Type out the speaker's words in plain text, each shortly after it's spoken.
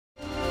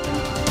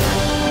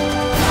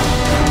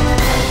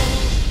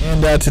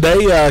And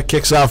today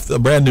kicks off a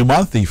brand new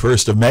month, the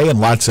 1st of May, and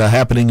lots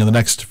happening in the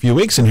next few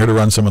weeks. And here to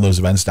run some of those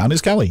events down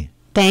is Kelly.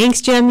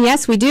 Thanks, Jim.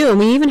 Yes, we do. And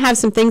we even have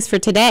some things for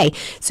today.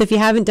 So if you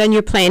haven't done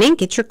your planning,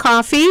 get your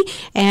coffee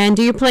and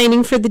do your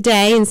planning for the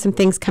day and some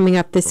things coming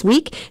up this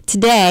week.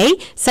 Today,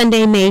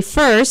 Sunday, May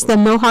 1st, the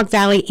Mohawk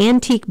Valley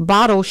Antique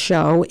Bottle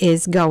Show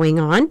is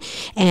going on.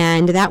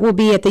 And that will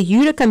be at the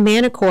Utica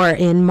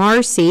in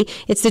Marcy.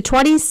 It's the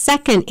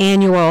 22nd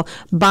annual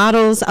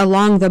Bottles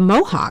Along the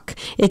Mohawk.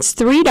 It's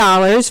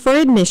 $3 for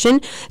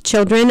admission.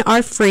 Children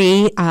are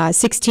free, age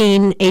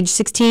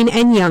 16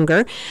 and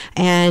younger.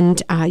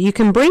 And you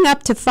can bring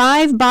up to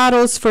 5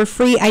 bottles for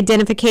free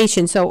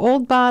identification. So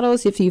old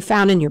bottles, if you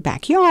found in your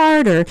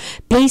backyard or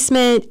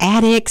basement,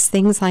 attics,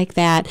 things like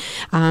that.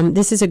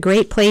 This is a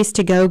great place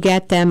to go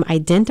get them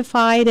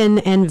identified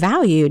and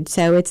valued.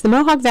 So it's the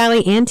Mohawk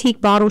Valley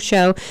Antique Bottle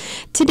Show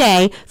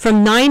today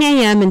from 9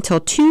 a.m. until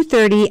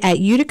 2:30 at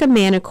Utica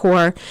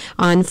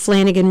on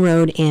Flanagan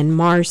Road in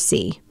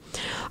Marcy.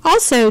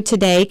 Also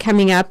today,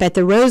 coming up at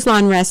the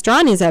Roselawn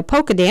Restaurant is a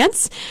polka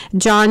dance,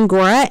 John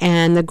Gora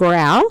and the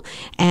Goral.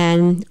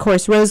 And, of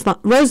course,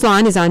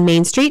 Roselawn is on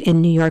Main Street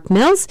in New York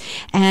Mills.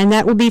 And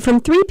that will be from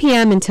 3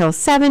 p.m. until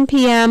 7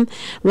 p.m.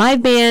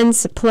 Live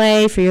bands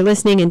play for your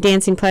listening and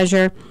dancing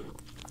pleasure.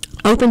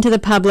 Open to the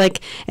public,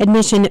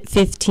 admission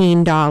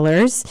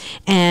 $15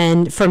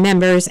 and for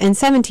members and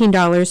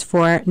 $17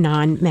 for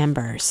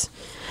non-members.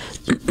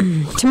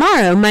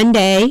 Tomorrow,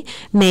 Monday,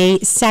 May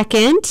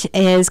 2nd,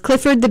 is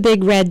Clifford the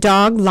Big Red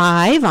Dog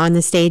live on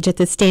the stage at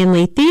the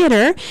Stanley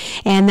Theatre,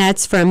 and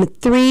that's from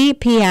 3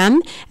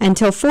 p.m.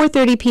 until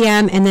 4:30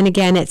 p.m., and then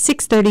again at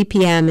 6:30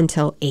 p.m.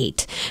 until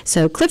 8.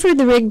 So Clifford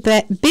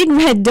the Big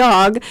Red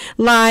Dog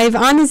live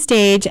on the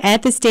stage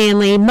at the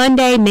Stanley,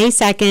 Monday, May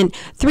 2nd,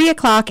 3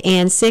 o'clock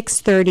and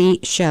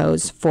 6:30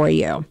 shows for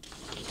you.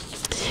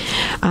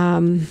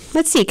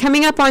 Let's see,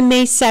 coming up on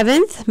May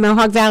 7th,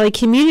 Mohawk Valley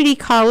Community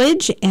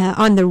College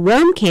on the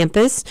Rome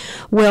campus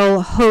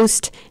will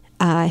host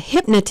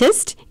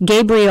hypnotist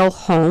Gabriel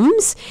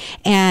Holmes,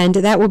 and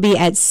that will be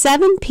at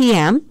 7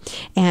 p.m.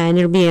 and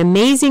it'll be an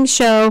amazing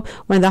show,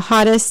 one of the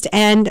hottest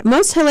and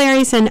most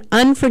hilarious and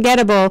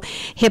unforgettable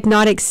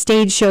hypnotic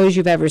stage shows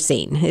you've ever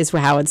seen is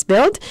how it's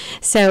billed.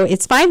 So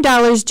it's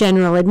 $5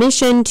 general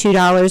admission,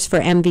 $2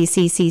 for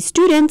MVCC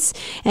students,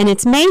 and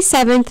it's May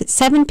 7th,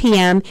 7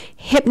 p.m.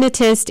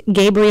 hypnotist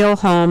Gabriel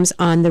Holmes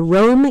on the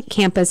Rome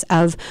campus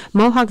of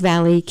Mohawk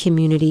Valley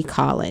Community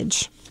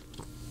College.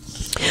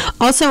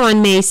 Also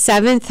on May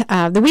 7th,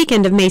 the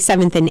weekend of May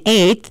 7th and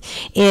 8th,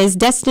 is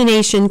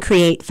Destination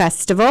Create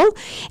Festival,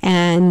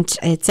 and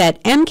it's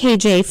at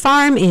MKJ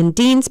Farm in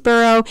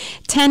Deansboro,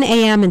 10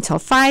 a.m. until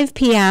 5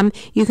 p.m.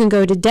 You can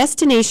go to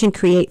Destination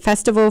Create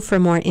Festival for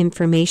more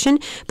information,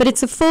 but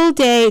it's a full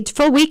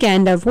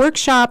weekend of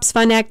workshops,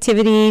 fun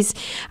activities,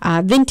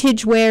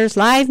 vintage wares,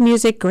 live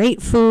music,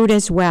 great food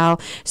as well.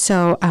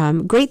 So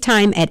great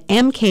time at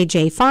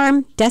MKJ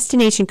Farm,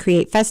 Destination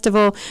Create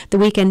Festival, the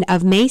weekend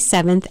of May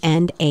 7th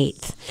and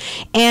 8th.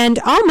 And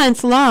all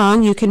month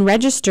long, you can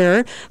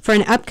register for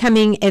an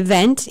upcoming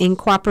event in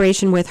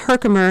cooperation with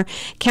Herkimer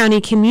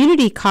County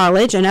Community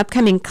College, an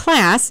upcoming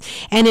class,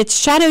 and it's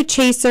Shadow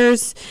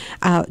Chasers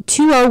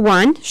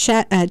 201,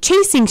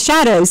 Chasing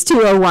Shadows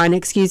 201,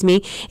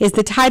 is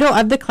the title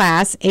of the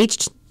class.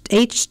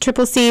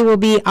 HCCC will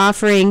be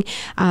offering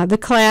the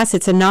class.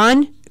 It's a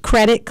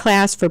non-credit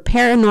class for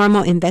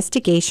paranormal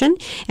investigation,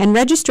 and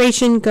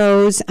registration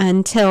goes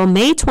until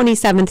May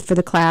 27th for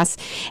the class,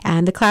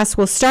 and the class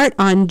will start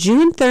on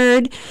June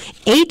 3rd,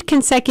 8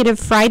 consecutive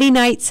Friday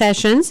night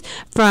sessions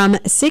from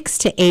 6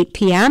 to 8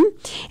 p.m.,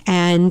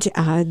 and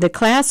the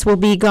class will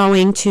be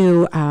going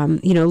to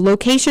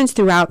locations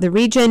throughout the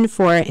region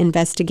for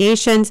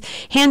investigations,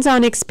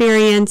 hands-on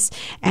experience,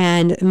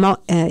 and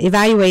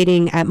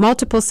evaluating at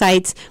multiple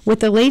sites with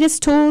the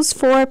latest tools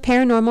for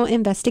paranormal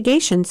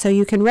investigation. So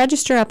you can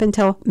register up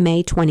until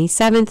May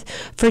 27th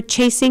for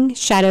Chasing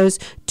Shadows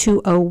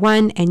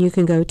 201, and you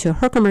can go to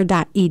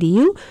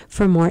herkimer.edu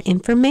for more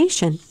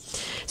information.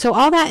 So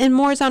all that and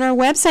more is on our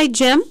website,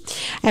 Jim.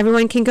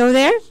 Everyone can go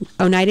there,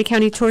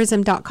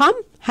 oneidacountytourism.com.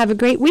 Have a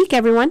great week,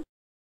 everyone.